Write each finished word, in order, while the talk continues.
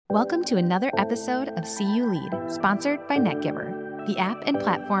Welcome to another episode of CU Lead, sponsored by NetGiver, the app and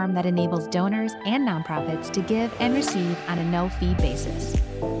platform that enables donors and nonprofits to give and receive on a no-fee basis.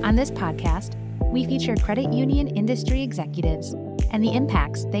 On this podcast, we feature credit union industry executives and the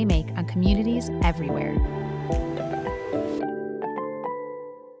impacts they make on communities everywhere.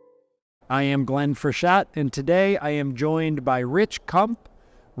 I am Glenn Frechette, and today I am joined by Rich Kump.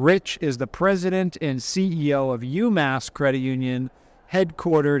 Rich is the president and CEO of UMass Credit Union,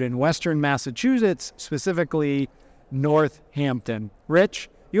 headquartered in Western Massachusetts, specifically Northampton. Rich,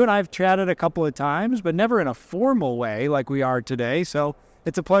 you and I have chatted a couple of times, but never in a formal way like we are today, so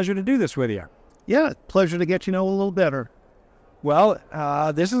it's a pleasure to do this with you. Yeah, pleasure to get you know a little better. Well,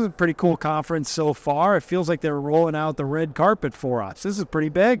 this is a pretty cool conference so far. It feels like they're rolling out the red carpet for us. This is pretty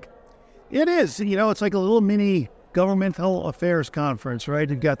big. It is. You know, it's like a little mini governmental affairs conference, right?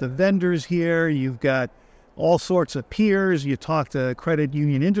 You've got the vendors here. You've got all sorts of peers. You talk to credit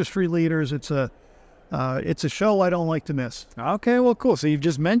union industry leaders. It's a show I don't like to miss. Okay, well, cool. So you've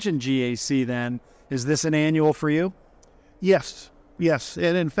just mentioned GAC then. Is this an annual for you? Yes.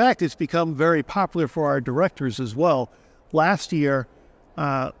 And in fact, it's become very popular for our directors as well. Last year,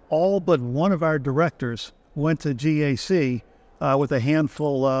 all but one of our directors went to GAC with a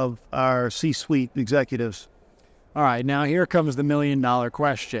handful of our C-suite executives. All right, now here comes the million-dollar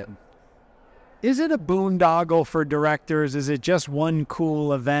question. Is it a boondoggle for directors? Is it just one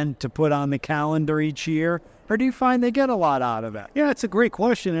cool event to put on the calendar each year? Or do you find they get a lot out of it? Yeah, it's a great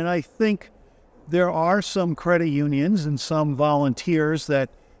question, and I think there are some credit unions and some volunteers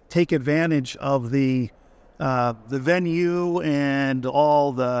that take advantage of the venue and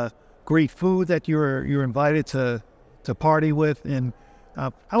all the great food that you're invited to party with. And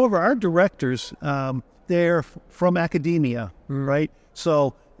however, our directors, they're from academia, right?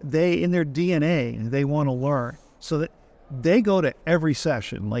 So they, in their DNA, they want to learn. So that they go to every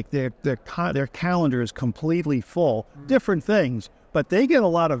session. Like their calendar is completely full. Different things, but they get a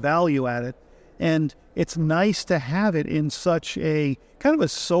lot of value at it. And it's nice to have it in such a kind of a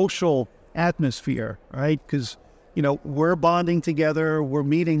social atmosphere, right? Because, you know, we're bonding together. We're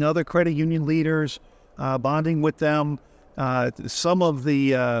meeting other credit union leaders, bonding with them. Some of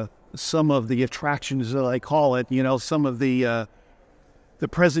the attractions, that I call it, you know, some of the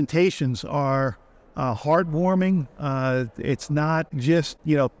presentations are heartwarming. It's not just,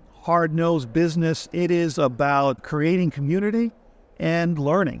 you know, hard-nosed business. It is about creating community and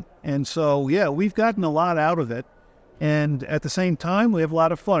learning. And so, yeah, we've gotten a lot out of it. And at the same time, we have a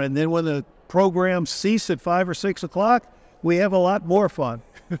lot of fun. And then when the programs cease at 5 or 6 o'clock, we have a lot more fun.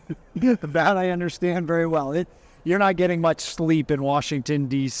 That I understand very well. You're not getting much sleep in Washington,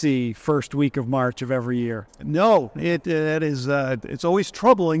 D.C. first week of March of every year. No, it's always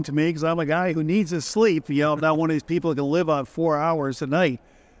troubling to me because I'm a guy who needs his sleep. You know, I'm not one of these people who can live on 4 hours a night.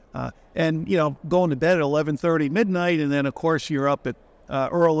 And, you know, going to bed at 11:30 midnight, and then, of course, you're up at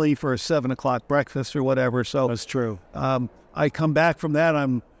early for a 7 o'clock breakfast or whatever. So that's true. I come back from that,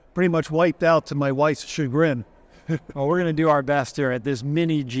 I'm pretty much wiped out to my wife's chagrin. Well, we're going to do our best here at this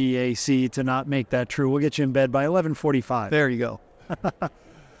mini GAC to not make that true. We'll get you in bed by 11:45. There you go.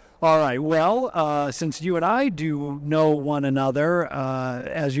 All right. Well, since you and I do know one another,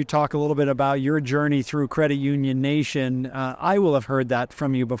 as you talk a little bit about your journey through Credit Union Nation, I will have heard that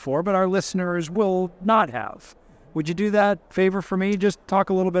from you before, but our listeners will not have. Would you do that favor for me? Just talk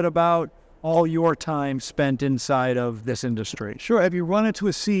a little bit about all your time spent inside of this industry. Sure. Have you run into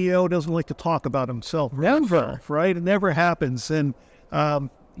a CEO who doesn't like to talk about himself? Never. Right? It never happens. And,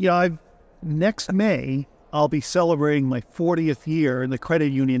 next May, I'll be celebrating my 40th year in the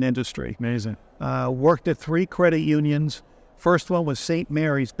credit union industry. Amazing. Worked at 3 credit unions. First one was St.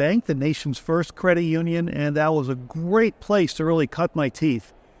 Mary's Bank, the nation's first credit union. And that was a great place to really cut my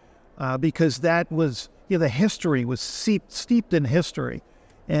teeth because that was, you know, the history was steeped in history.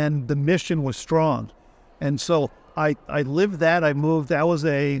 And the mission was strong. And so I lived that. I moved. That was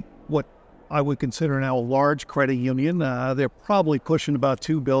what I would consider now a large credit union. They're probably pushing about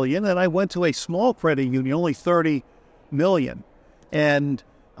 $2 billion. And I went to a small credit union, only $30 million. And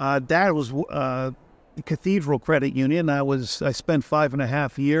that was Cathedral Credit Union. I spent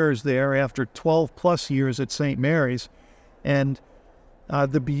 5.5 years there after 12 plus years at St. Mary's. And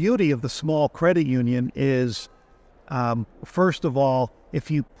the beauty of the small credit union is, first of all, if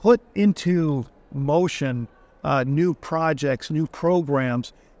you put into motion new projects, new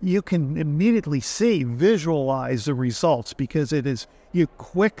programs, you can immediately visualize the results because you're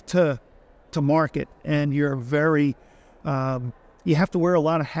quick to market and you're very, you have to wear a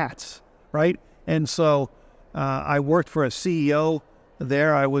lot of hats, right? And so I worked for a CEO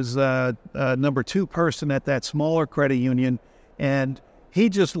there. I was number 2 person at that smaller credit union, and he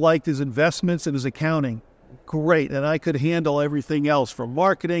just liked his investments and his accounting. Great. And I could handle everything else from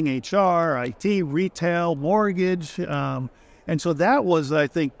marketing, HR, IT, retail, mortgage. And so that was, I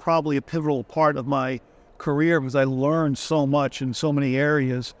think, probably a pivotal part of my career because I learned so much in so many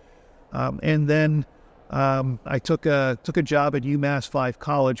areas. And then I took a job at UMassFive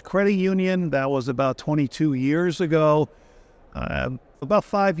College Credit Union. That was about 22 years ago. About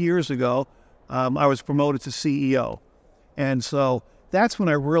 5 years ago, I was promoted to CEO. And so that's when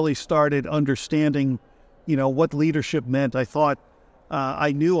I really started understanding, what leadership meant. I thought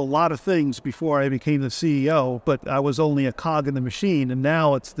I knew a lot of things before I became the CEO, but I was only a cog in the machine. And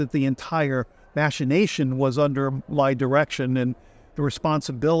now it's that the entire machination was under my direction and the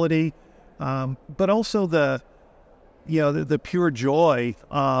responsibility, but also the pure joy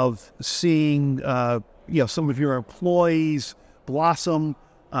of seeing, some of your employees blossom,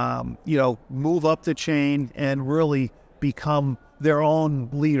 move up the chain and really become their own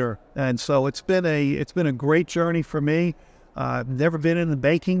leader. And so it's been a great journey for me. Never been in the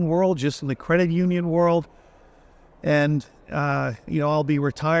banking world, just in the credit union world. And, I'll be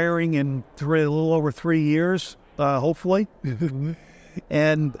retiring in a little over 3 years, hopefully.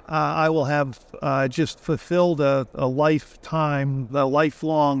 And I will have just fulfilled a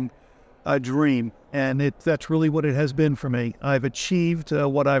lifelong dream. And that's really what it has been for me. I've achieved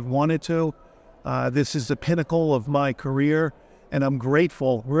what I've wanted to. This is the pinnacle of my career. And I'm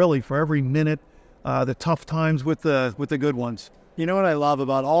grateful, really, for every minute, the tough times with the good ones. You know what I love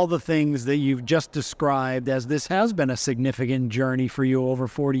about all the things that you've just described, as this has been a significant journey for you over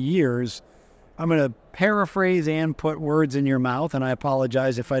 40 years. I'm going to paraphrase and put words in your mouth, and I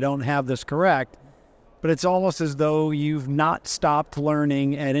apologize if I don't have this correct, but it's almost as though you've not stopped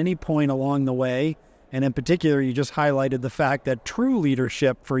learning at any point along the way. And in particular, you just highlighted the fact that true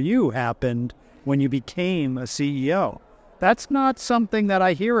leadership for you happened when you became a CEO. That's not something that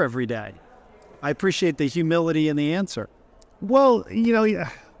I hear every day. I appreciate the humility in the answer. Well,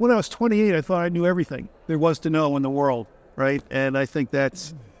 when I was 28, I thought I knew everything there was to know in the world, right? And I think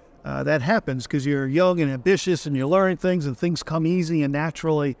that happens because you're young and ambitious and you learn things and things come easy and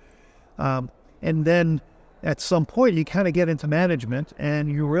naturally. And then at some point you kind of get into management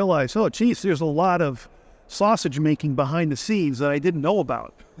and you realize, oh, geez, there's a lot of sausage making behind the scenes that I didn't know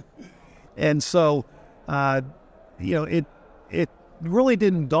about. And so, it really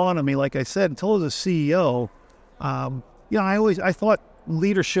didn't dawn on me, like I said, until I was a CEO. I thought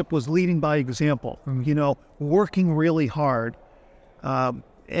leadership was leading by example, working really hard,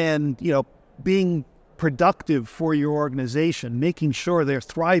 and, being productive for your organization, making sure they're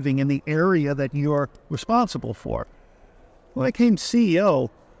thriving in the area that you're responsible for. When I became CEO,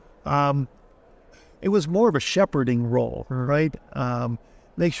 it was more of a shepherding role, right?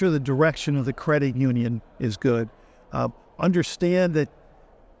 Make sure the direction of the credit union is good. Understand that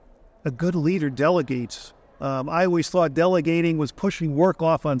a good leader delegates. I always thought delegating was pushing work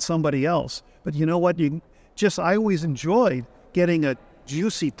off on somebody else. But you know what? I always enjoyed getting a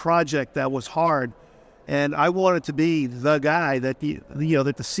juicy project that was hard. And I wanted to be the guy that the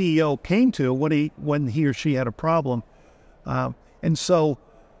CEO came to when he or she had a problem. And so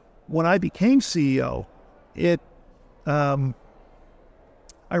when I became CEO, I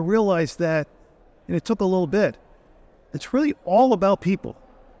realized that, and it took a little bit, it's really all about people.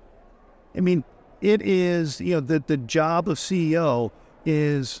 I mean, it is, the job of CEO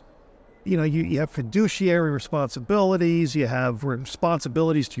is, you have fiduciary responsibilities, you have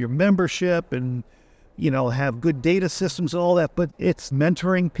responsibilities to your membership and, have good data systems and all that, but it's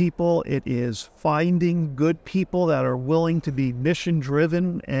mentoring people. It is finding good people that are willing to be mission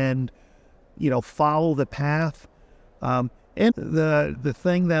driven and, follow the path. And the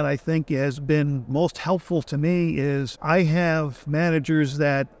thing that I think has been most helpful to me is I have managers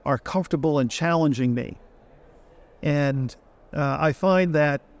that are comfortable in challenging me. And I find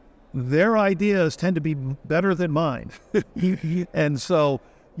that their ideas tend to be better than mine. And so,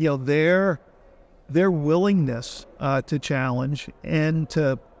 their willingness to challenge and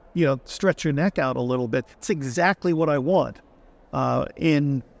to, stretch your neck out a little bit, it's exactly what I want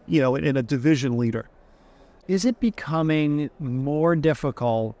in a division leader. Is it becoming more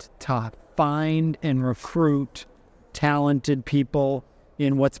difficult to find and recruit talented people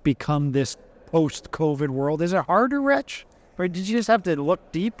in what's become this post-COVID world? Is it harder, Rich? Or did you just have to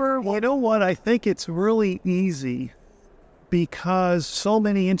look deeper? You know what? I think it's really easy because so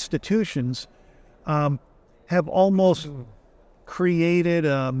many institutions have almost created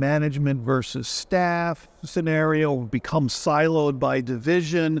a management versus staff scenario, become siloed by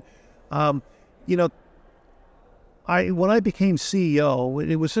division. When I became CEO,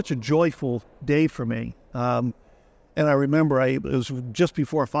 it was such a joyful day for me. And And I remember it was just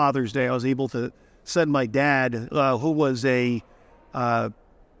before Father's Day, I was able to send my dad, who was a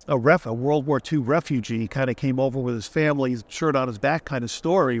World War II refugee, kind of came over with his family, shirt on his back kind of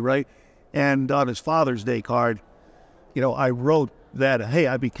story, right? And on his Father's Day card, I wrote that, hey,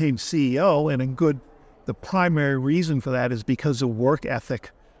 I became CEO, and the primary reason for that is because of work ethic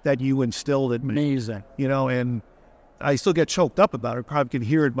that you instilled in me. Amazing. And I still get choked up about it. Probably can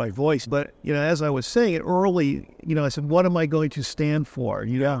hear it in my voice. But, as I was saying it early, I said, what am I going to stand for?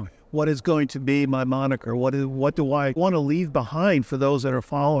 What is going to be my moniker? What do I want to leave behind for those that are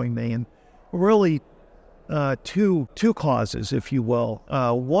following me? And really two causes, if you will.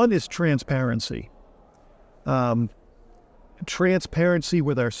 One is transparency. Transparency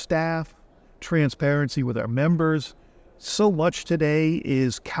with our staff, transparency with our members. So much today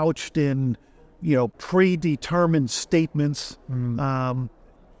is couched in predetermined statements, and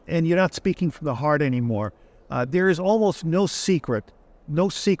you're not speaking from the heart anymore. There is almost no secrets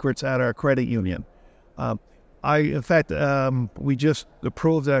at our credit union. We just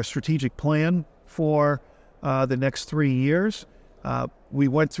approved our strategic plan for the next 3 years. We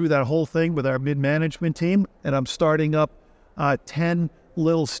went through that whole thing with our mid-management team, and I'm starting up 10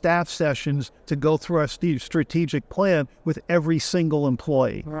 little staff sessions to go through our strategic plan with every single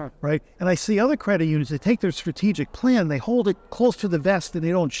employee, right? And I see other credit unions, they take their strategic plan, they hold it close to the vest, and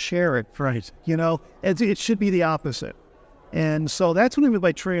they don't share it. Right. It should be the opposite. And so that's what I mean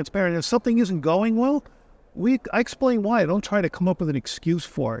by transparent. If something isn't going well, I explain why. I don't try to come up with an excuse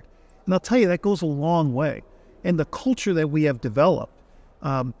for it. And I'll tell you, that goes a long way. And the culture that we have developed,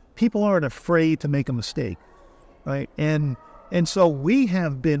 people aren't afraid to make a mistake, right? And so we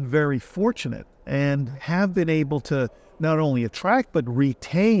have been very fortunate and have been able to not only attract but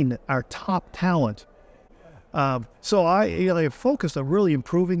retain our top talent. So I focused on really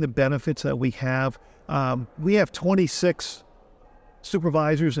improving the benefits that we have. We have 26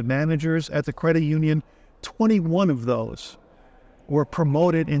 supervisors and managers at the credit union. 21 of those were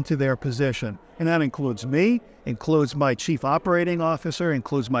promoted into their position. And that includes me, includes my chief operating officer,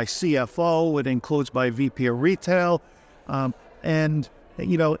 includes my CFO, it includes my VP of retail. And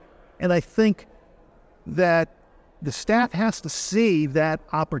I think that the staff has to see that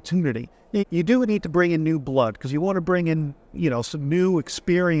opportunity. You do need to bring in new blood because you want to bring in, some new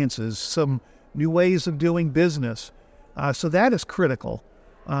experiences, some new ways of doing business. So that is critical.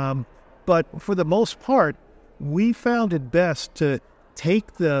 But for the most part, we found it best to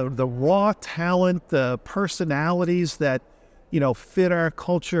take the raw talent, the personalities that, fit our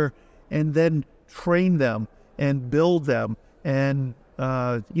culture, and then train them and build them. And,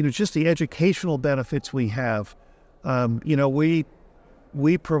 just the educational benefits we have.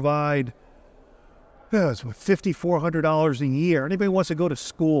 We provide $5,400 a year. Anybody wants to go to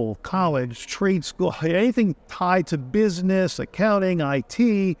school, college, trade school, anything tied to business, accounting,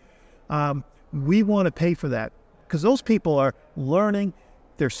 IT, we want to pay for that because those people are learning,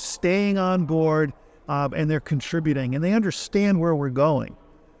 they're staying on board, and they're contributing, and they understand where we're going.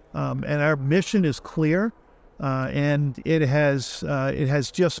 And our mission is clear, and it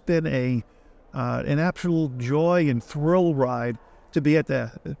has just been an absolute joy and thrill ride to be at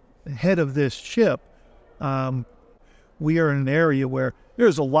the head of this ship. We are in an area where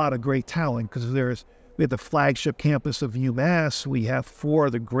there's a lot of great talent because we have the flagship campus of UMass. We have 4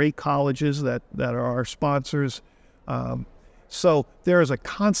 of the great colleges that are our sponsors. So there is a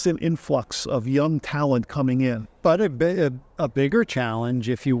constant influx of young talent coming in. But a bigger challenge,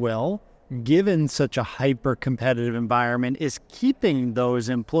 if you will, given such a hyper-competitive environment, is keeping those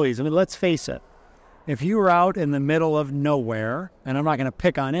employees. I mean, let's face it. If you were out in the middle of nowhere, and I'm not going to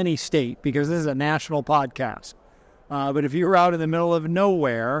pick on any state because this is a national podcast, but if you were out in the middle of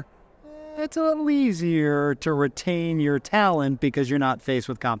nowhere, it's a little easier to retain your talent because you're not faced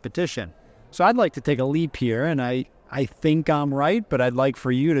with competition. So I'd like to take a leap here, and I think I'm right, but I'd like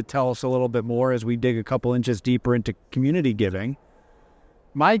for you to tell us a little bit more as we dig a couple inches deeper into community giving.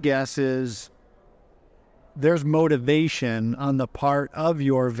 My guess is there's motivation on the part of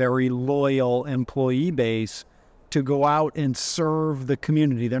your very loyal employee base to go out and serve the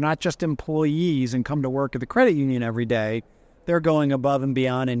community. They're not just employees and come to work at the credit union every day. They're going above and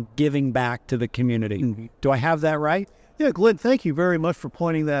beyond and giving back to the community. Mm-hmm. Do I have that right? Yeah, Glenn, thank you very much for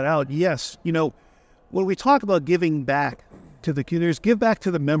pointing that out. Yes, when we talk about giving back to the community, give back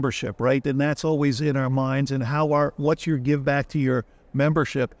to the membership, right? And that's always in our minds, and what's your give back to your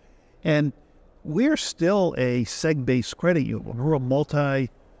membership. And we're still a seg-based credit union. We're a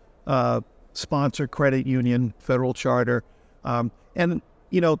multi-sponsor credit union, federal charter. And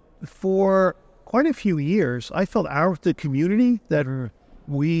for quite a few years, I felt the community that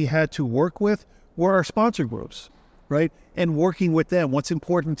we had to work with were our sponsor groups. right? And working with them, what's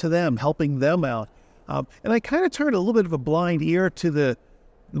important to them, helping them out. And I kind of turned a little bit of a blind ear to the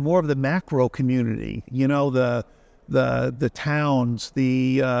more of the macro community, the towns,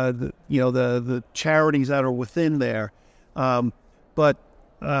 the charities that are within there. But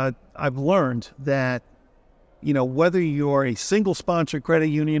I've learned that, whether you're a single sponsored credit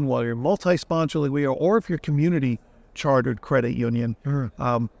union, whether you're multi-sponsor like we are, or if you're community chartered credit union,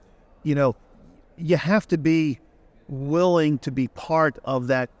 you have to be willing to be part of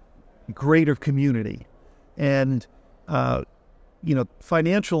that greater community. And,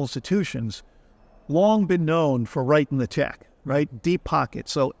 financial institutions long been known for writing the check, right? Deep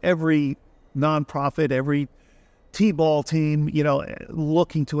pockets. So every nonprofit, every T-ball team,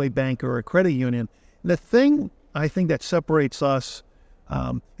 looking to a bank or a credit union. And the thing I think that separates us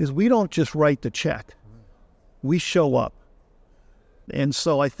is we don't just write the check. We show up. And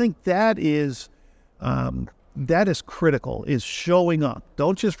so I think that is critical, is showing up.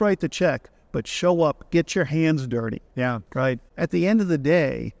 Don't just write the check, but show up, get your hands dirty. Yeah. Right? At the end of the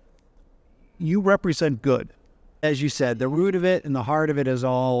day, you represent good. As you said, the root of it and the heart of it is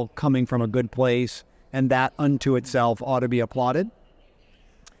all coming from a good place, and that unto itself ought to be applauded.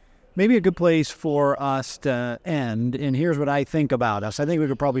 Maybe a good place for us to end, and here's what I think about us. I think we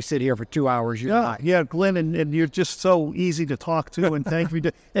could probably sit here for 2 hours. Yeah, Glenn, and you're just so easy to talk to, and thank you.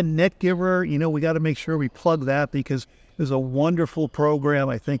 And NetGiver, we got to make sure we plug that because there's a wonderful program.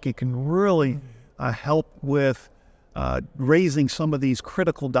 I think it can really help with raising some of these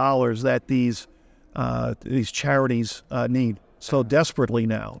critical dollars that these charities need so desperately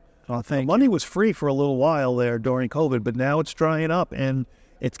now. Money was free for a little while there during COVID, but now it's drying up, and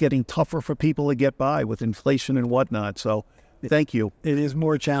it's getting tougher for people to get by with inflation and whatnot. So thank you. It is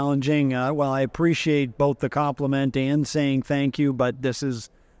more challenging. Well, I appreciate both the compliment and saying thank you, but this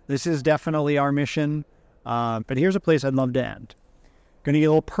is definitely our mission. But here's a place I'd love to end. Going to get a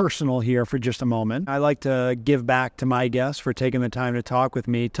little personal here for just a moment. I like to give back to my guests for taking the time to talk with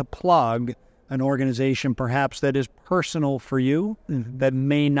me, to plug an organization perhaps that is personal for you, that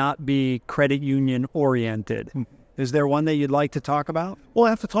may not be credit union oriented. Is there one that you'd like to talk about? Well, I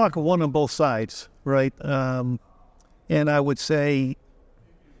have to talk one on both sides, right? And I would say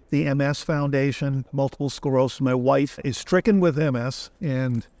the MS Foundation, multiple sclerosis. My wife is stricken with MS,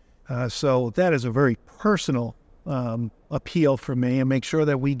 and so that is a very personal appeal for me, and make sure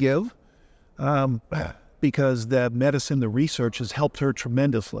that we give because the medicine, the research has helped her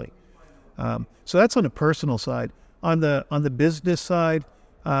tremendously. So that's on the personal side. On the business side,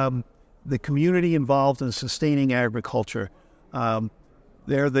 the community involved in sustaining agriculture.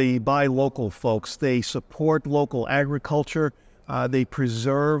 They're the buy local folks. They support local agriculture. They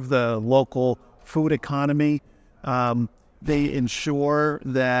preserve the local food economy. They ensure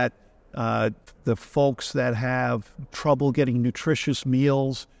that the folks that have trouble getting nutritious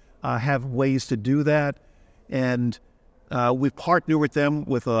meals have ways to do that. And we've partnered with them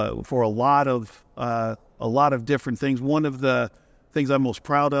for a lot of different things. One of the things I'm most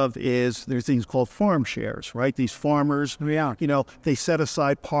proud of is there's things called farm shares, right? These farmers, they set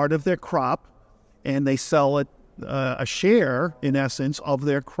aside part of their crop and they sell it, a share, in essence, of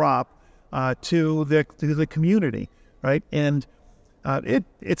their crop to the community, right? And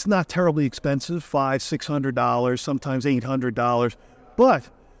it's not terribly expensive, $500-$600, sometimes $800, but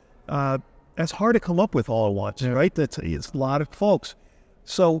that's hard to come up with all at once, right? It's a lot of folks.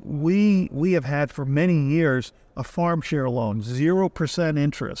 So we have had for many years a farm share loan, 0%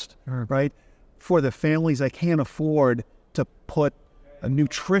 interest, right? For the families that can't afford to put a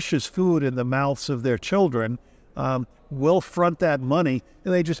nutritious food in the mouths of their children, we'll front that money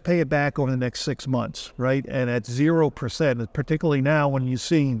and they just pay it back over the next 6 months, right? And at 0%, particularly now when you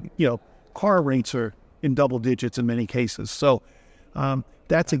see, car rates are in double digits in many cases. So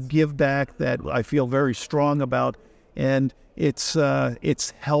that's a give back that I feel very strong about, and it's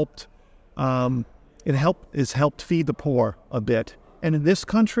helped. It has helped feed the poor a bit. And in this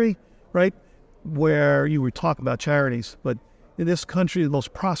country, right, where you were talking about charities, but in this country, the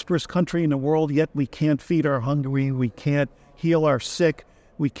most prosperous country in the world, yet we can't feed our hungry, we can't heal our sick,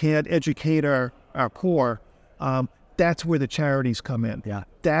 we can't educate our poor. That's where the charities come in. Yeah.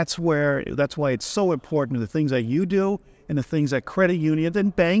 That's why it's so important, the things that you do and the things that credit unions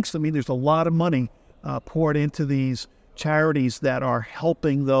and banks, there's a lot of money poured into these charities that are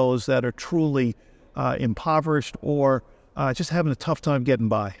helping those that are truly impoverished or just having a tough time getting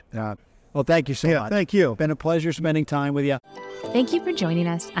by. Yeah. Well, thank you so much. Thank you. It's been a pleasure spending time with you. Thank you for joining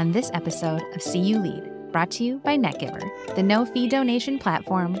us on this episode of CU Lead, brought to you by NetGiver, the no-fee donation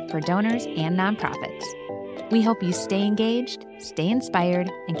platform for donors and nonprofits. We hope you stay engaged, stay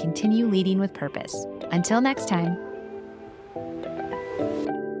inspired, and continue leading with purpose. Until next time.